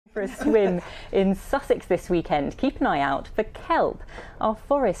For a swim in Sussex this weekend, keep an eye out for kelp. Our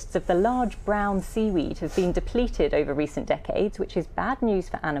forests of the large brown seaweed have been depleted over recent decades, which is bad news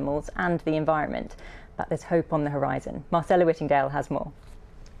for animals and the environment. But there's hope on the horizon. Marcella Whittingdale has more.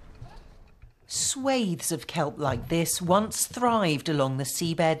 Swathes of kelp like this once thrived along the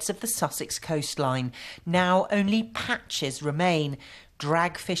seabeds of the Sussex coastline. Now only patches remain.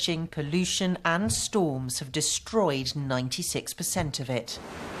 Drag fishing, pollution and storms have destroyed 96% of it.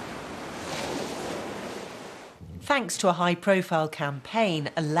 Thanks to a high-profile campaign,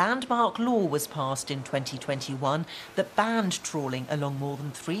 a landmark law was passed in 2021 that banned trawling along more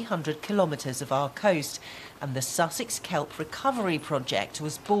than 300 kilometres of our coast, and the Sussex Kelp Recovery Project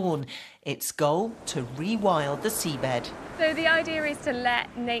was born. Its goal, to rewild the seabed. So the idea is to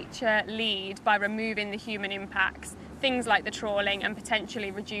let nature lead by removing the human impacts, things like the trawling, and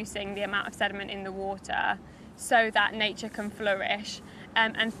potentially reducing the amount of sediment in the water so that nature can flourish.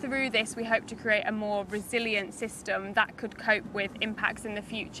 And through this, we hope to create a more resilient system that could cope with impacts in the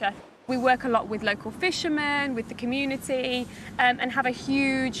future. We work a lot with local fishermen, with the community, and have a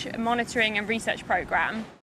huge monitoring and research programme.